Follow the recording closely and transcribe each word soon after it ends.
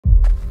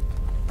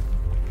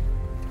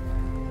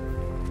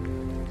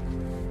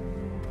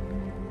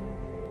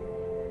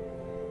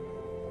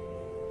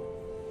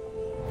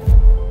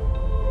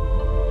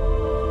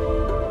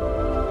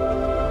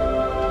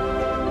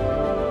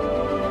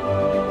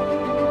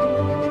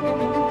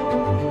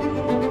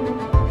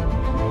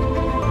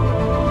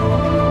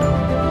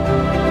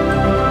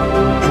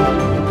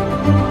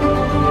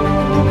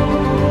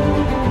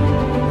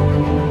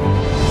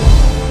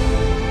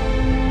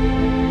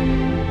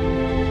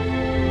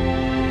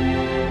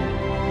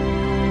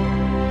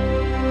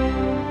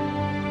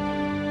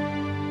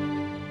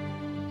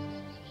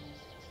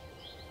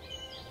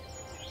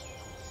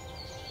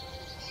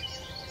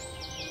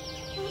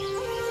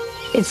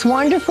It's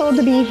wonderful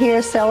to be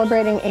here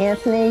celebrating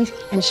Anthony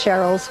and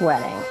Cheryl's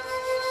wedding.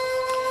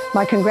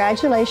 My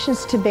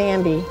congratulations to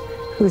Bambi,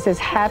 who's as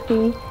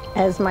happy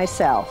as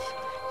myself,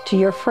 to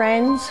your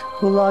friends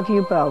who love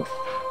you both.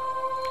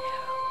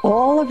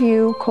 All of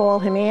you call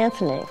him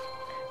Anthony,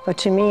 but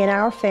to me and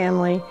our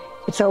family,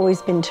 it's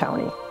always been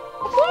Tony.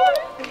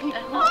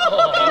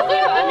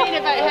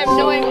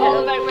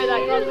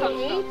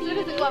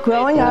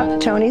 Growing up,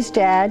 Tony's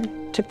dad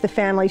took the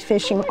family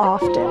fishing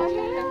often,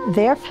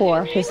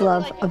 therefore his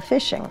love of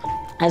fishing.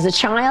 As a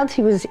child,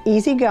 he was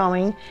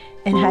easygoing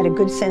and had a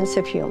good sense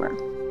of humor.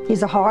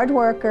 He's a hard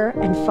worker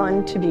and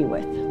fun to be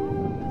with.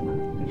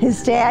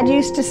 His dad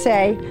used to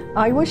say,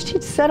 "I wished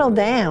he'd settle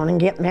down and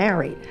get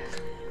married."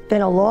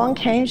 Then along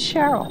came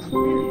Cheryl.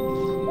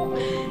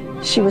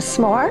 She was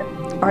smart,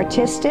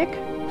 artistic,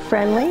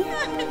 friendly,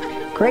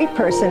 great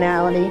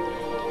personality,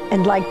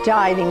 and liked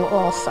diving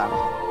also.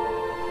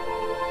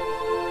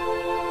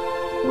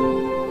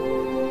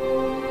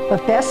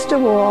 But best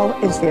of all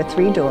is their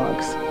 3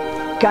 dogs,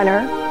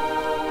 Gunner,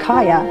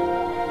 Kaya,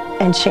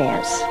 and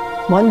Chance.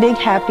 One big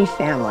happy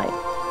family.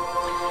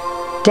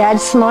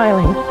 Dad's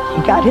smiling,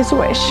 he got his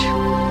wish.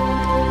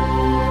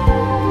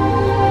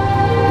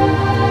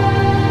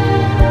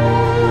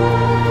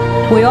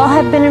 We all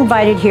have been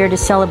invited here to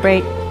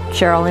celebrate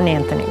Cheryl and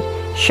Anthony.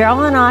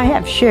 Cheryl and I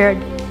have shared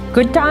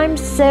good times,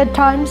 sad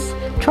times,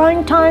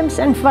 trying times,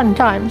 and fun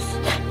times.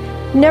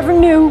 Never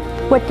knew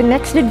what the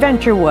next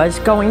adventure was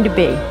going to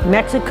be.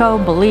 Mexico,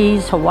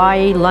 Belize,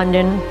 Hawaii,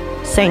 London,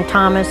 St.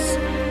 Thomas,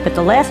 but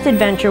the last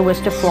adventure was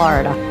to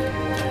Florida.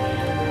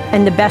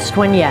 And the best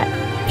one yet.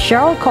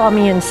 Cheryl called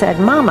me and said,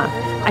 "Mama,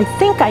 I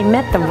think I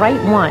met the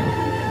right one.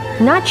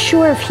 Not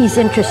sure if he's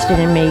interested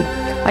in me."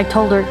 I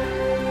told her,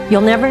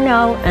 "You'll never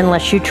know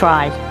unless you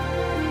try.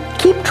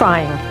 Keep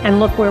trying, and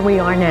look where we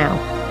are now."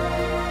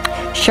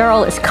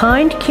 Cheryl is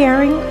kind,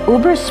 caring,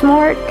 uber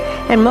smart,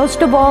 and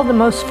most of all,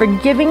 the most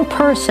forgiving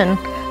person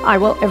I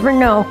will ever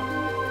know.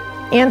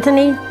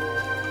 Anthony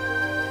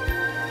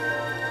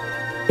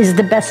is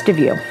the best of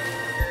you.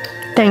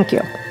 Thank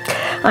you.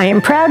 I am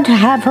proud to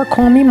have her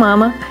call me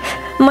Mama.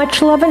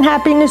 Much love and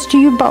happiness to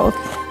you both.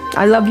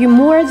 I love you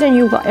more than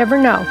you will ever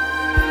know.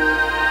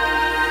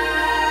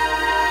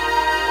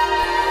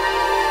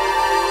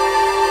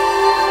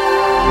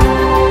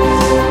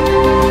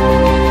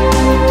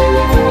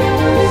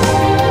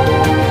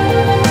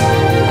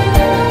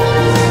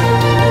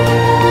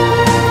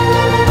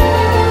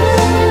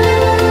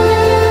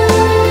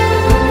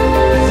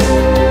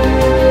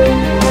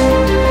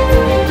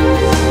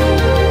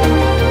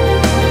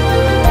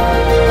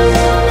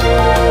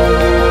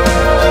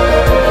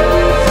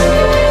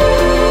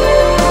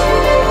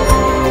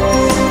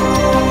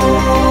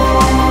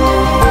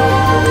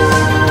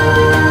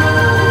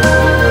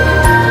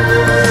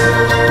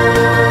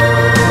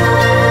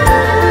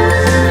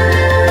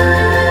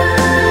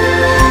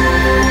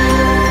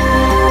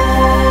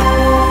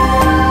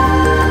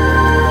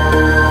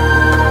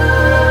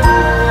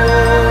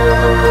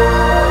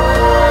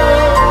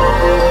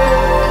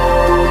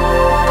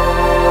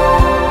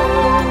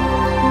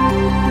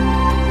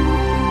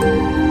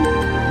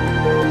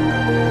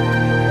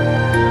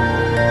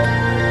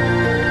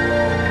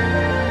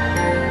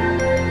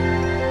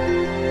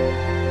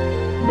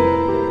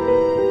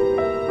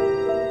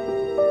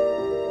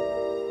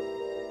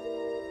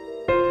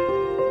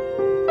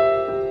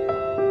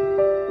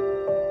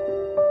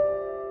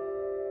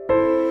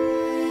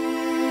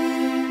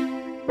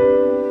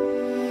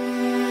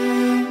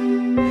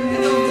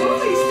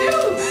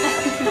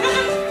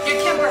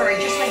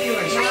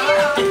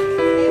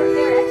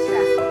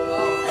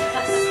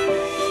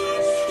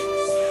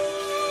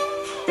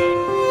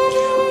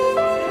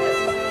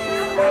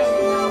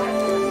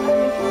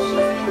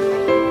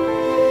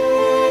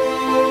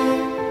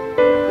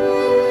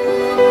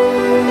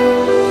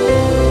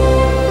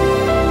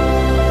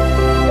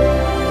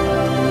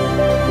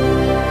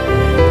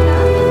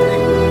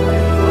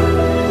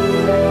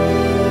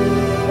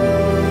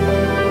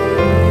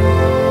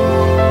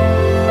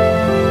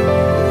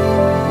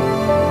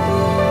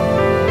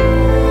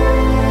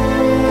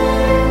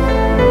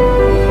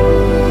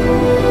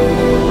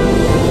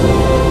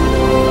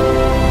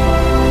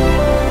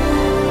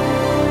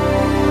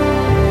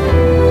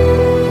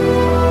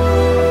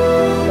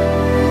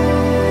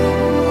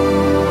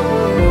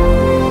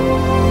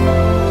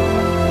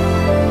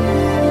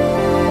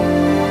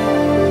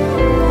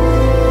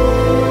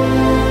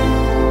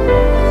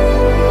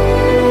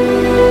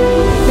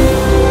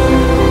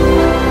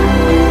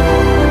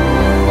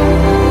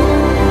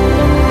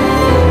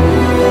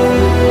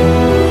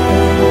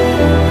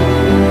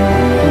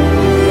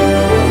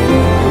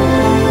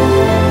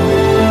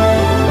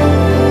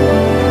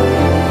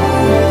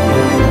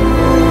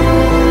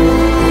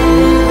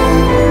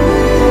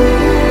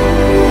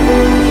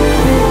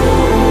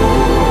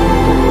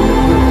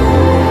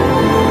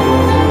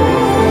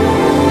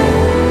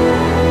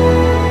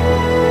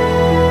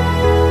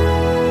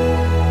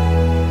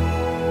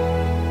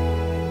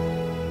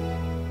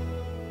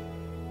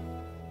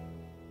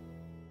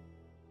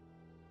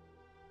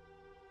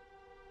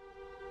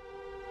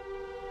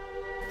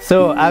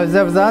 So as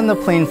I was on the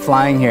plane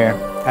flying here,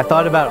 I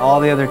thought about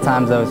all the other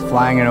times I was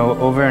flying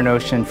over an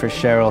ocean for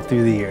Cheryl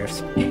through the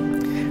years.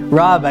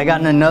 Rob, I got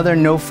in another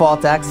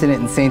no-fault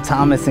accident in St.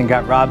 Thomas and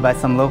got robbed by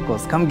some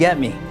locals. Come get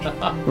me.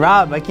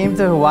 Rob, I came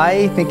to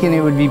Hawaii thinking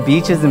it would be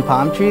beaches and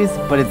palm trees,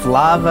 but it's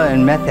lava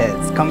and meth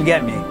heads. Come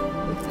get me.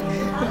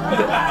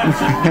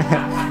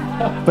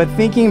 But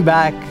thinking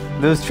back,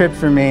 those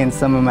trips remain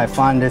some of my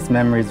fondest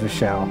memories with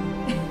Cheryl.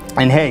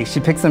 And hey, she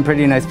picked some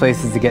pretty nice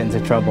places to get into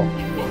trouble.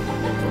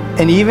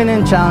 And even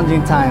in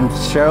challenging times,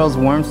 Cheryl's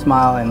warm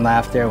smile and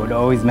laughter would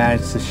always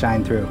manage to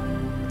shine through.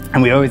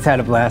 And we always had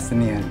a blast in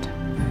the end.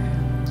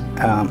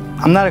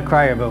 I'm not a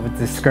crier, but with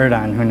this skirt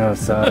on, who knows,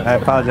 so I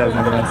apologize in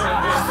advance.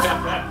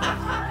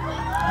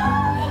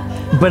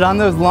 But on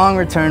those long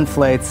return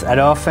flights, I'd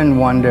often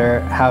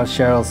wonder how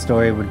Cheryl's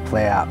story would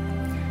play out.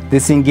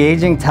 This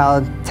engaging,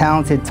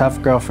 talented,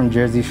 tough girl from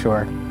Jersey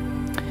Shore,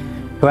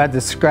 who had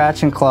to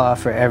scratch and claw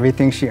for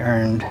everything she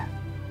earned.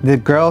 The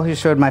girl who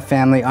showed my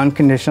family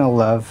unconditional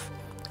love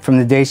from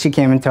the day she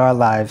came into our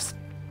lives,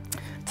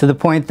 to the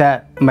point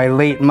that my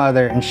late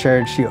mother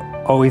ensured she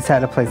always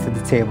had a place at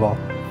the table.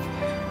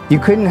 You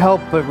couldn't help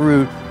but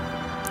root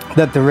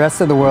that the rest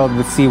of the world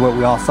would see what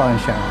we all saw in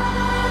Cheryl.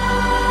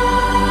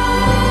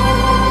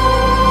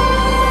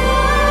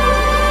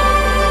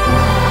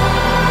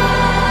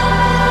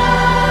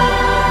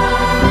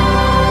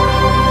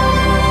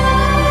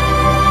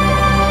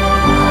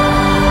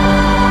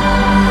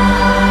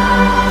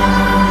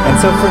 And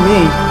so for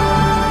me,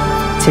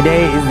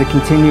 today is the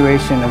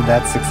continuation of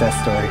that success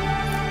story.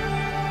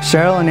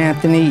 Cheryl and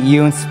Anthony,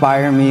 you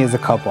inspire me as a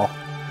couple.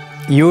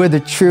 You are the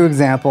true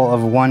example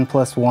of 1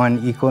 +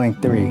 1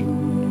 = 3.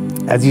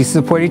 As you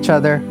support each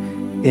other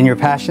in your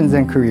passions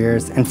and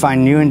careers and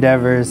find new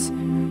endeavors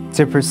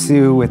to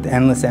pursue with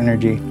endless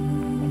energy.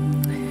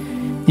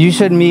 You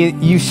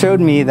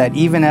showed me that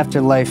even after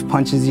life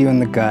punches you in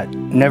the gut,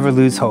 never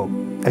lose hope,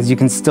 as you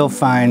can still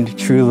find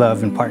true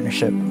love and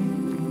partnership.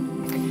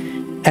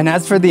 And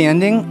as for the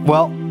ending,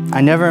 well, I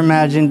never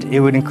imagined it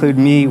would include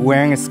me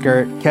wearing a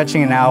skirt,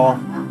 catching an owl,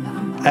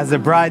 as a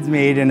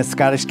bridesmaid in a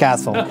Scottish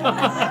castle.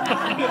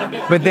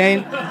 But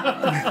then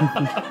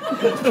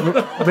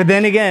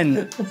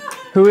again,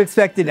 who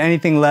expected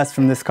anything less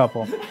from this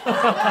couple?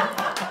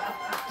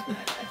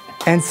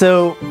 And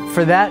so,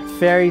 for that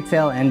fairy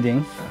tale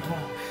ending,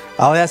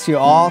 I'll ask you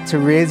all to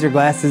raise your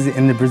glasses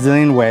in the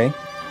Brazilian way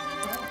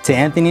to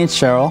Anthony and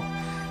Cheryl,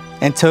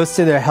 and toast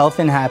to their health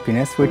and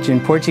happiness, which in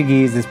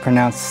Portuguese is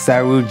pronounced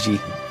saúde.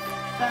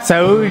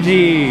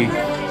 Saúde!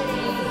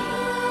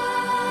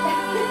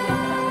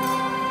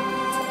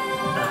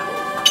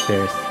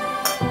 Cheers.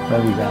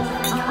 Love you guys.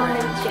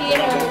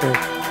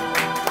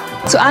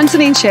 So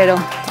Anthony and Cheryl,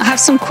 I have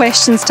some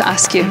questions to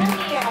ask you.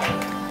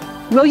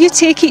 Will you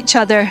take each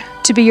other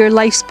to be your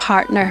life's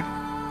partner?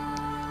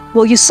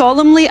 Will you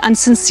solemnly and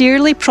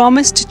sincerely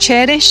promise to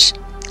cherish,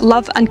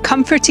 love and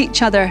comfort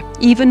each other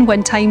even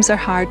when times are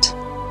hard?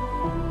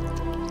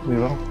 We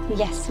will.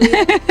 Yes, we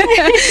will.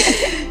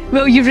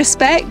 Will you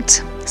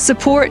respect,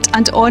 support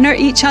and honour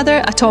each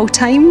other at all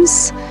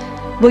times?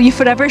 Will you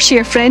forever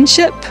share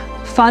friendship,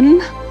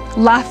 fun,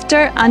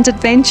 laughter and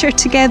adventure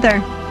together?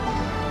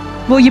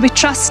 Will you be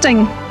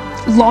trusting,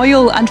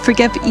 loyal and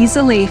forgive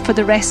easily for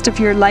the rest of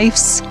your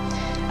lives?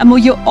 And will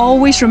you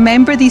always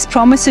remember these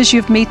promises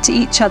you've made to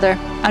each other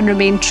and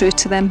remain true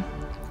to them?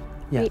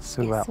 Yes,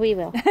 we will. Yes, we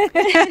will.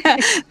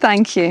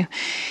 Thank you.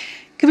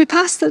 Could we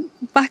pass that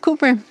back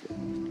over?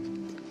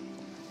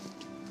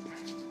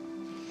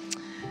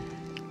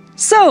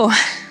 So,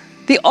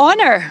 the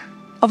honour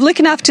of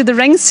looking after the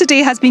rings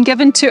today has been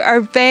given to our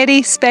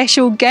very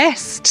special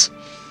guest.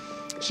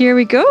 Here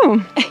we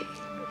go.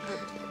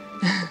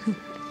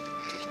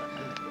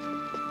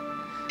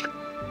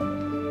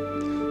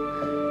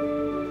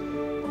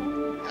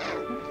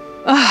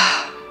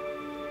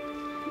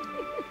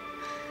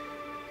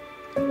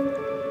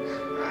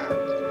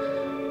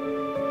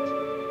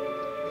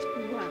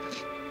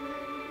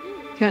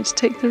 You want to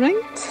take the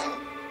rings?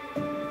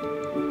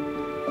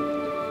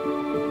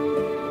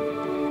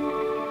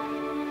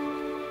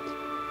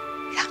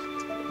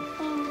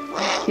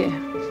 Thank you.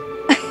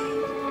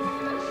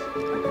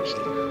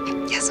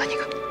 Yes, on you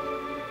go.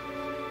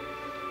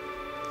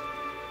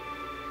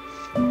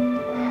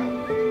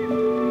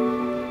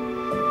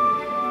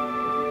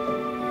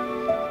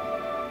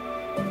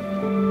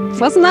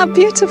 Wasn't that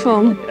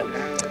beautiful?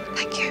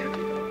 Thank you.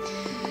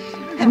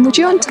 And would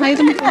you untie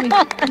them for me?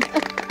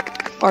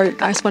 Or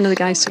ask one of the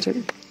guys to do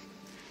it.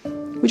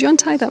 Would you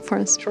untie that for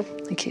us? Sure.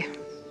 Thank you.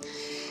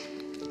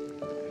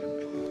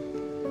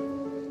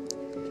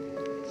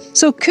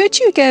 So could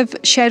you give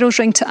Cheryl's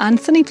ring to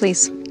Anthony,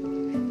 please?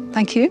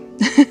 Thank you.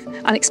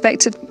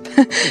 Unexpected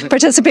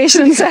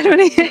participation in the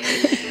ceremony.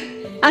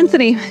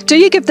 Anthony, do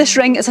you give this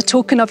ring as a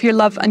token of your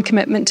love and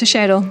commitment to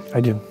Cheryl? I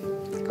do.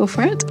 Go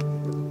for it.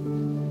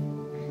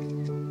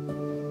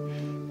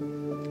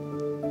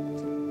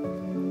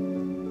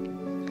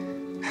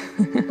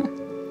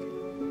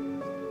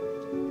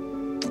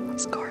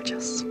 That's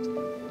gorgeous.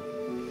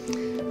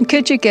 And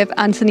could you give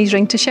Anthony's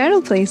ring to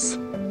Cheryl, please?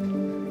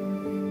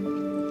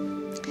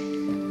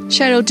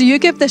 Cheryl, do you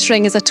give this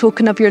ring as a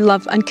token of your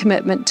love and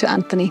commitment to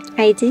Anthony?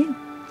 I do.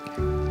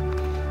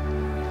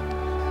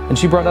 And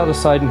she brought out a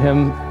side in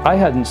him I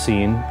hadn't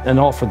seen, and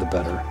all for the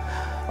better.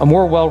 A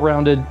more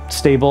well-rounded,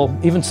 stable,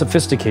 even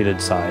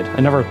sophisticated side. I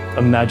never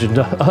imagined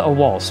a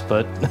waltz,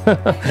 but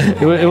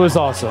it was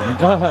awesome.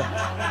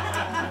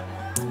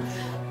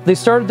 They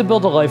started to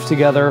build a life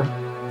together.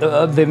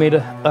 They made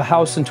a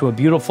house into a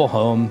beautiful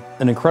home,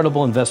 an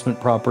incredible investment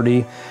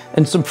property,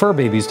 and some fur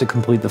babies to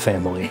complete the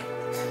family.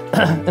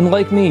 And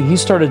like me, he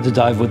started to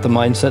dive with the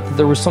mindset that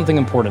there was something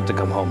important to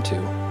come home to.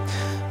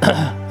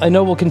 I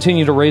know we'll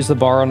continue to raise the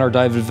bar on our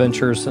dive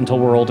adventures until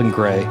we're old and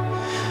gray.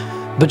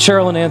 But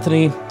Cheryl and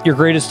Anthony, your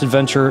greatest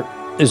adventure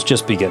is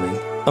just beginning.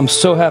 I'm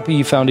so happy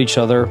you found each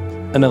other,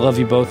 and I love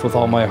you both with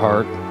all my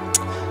heart.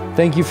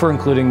 Thank you for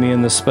including me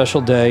in this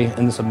special day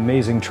and this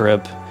amazing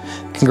trip.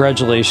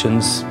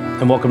 Congratulations,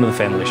 and welcome to the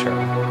family,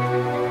 Cheryl.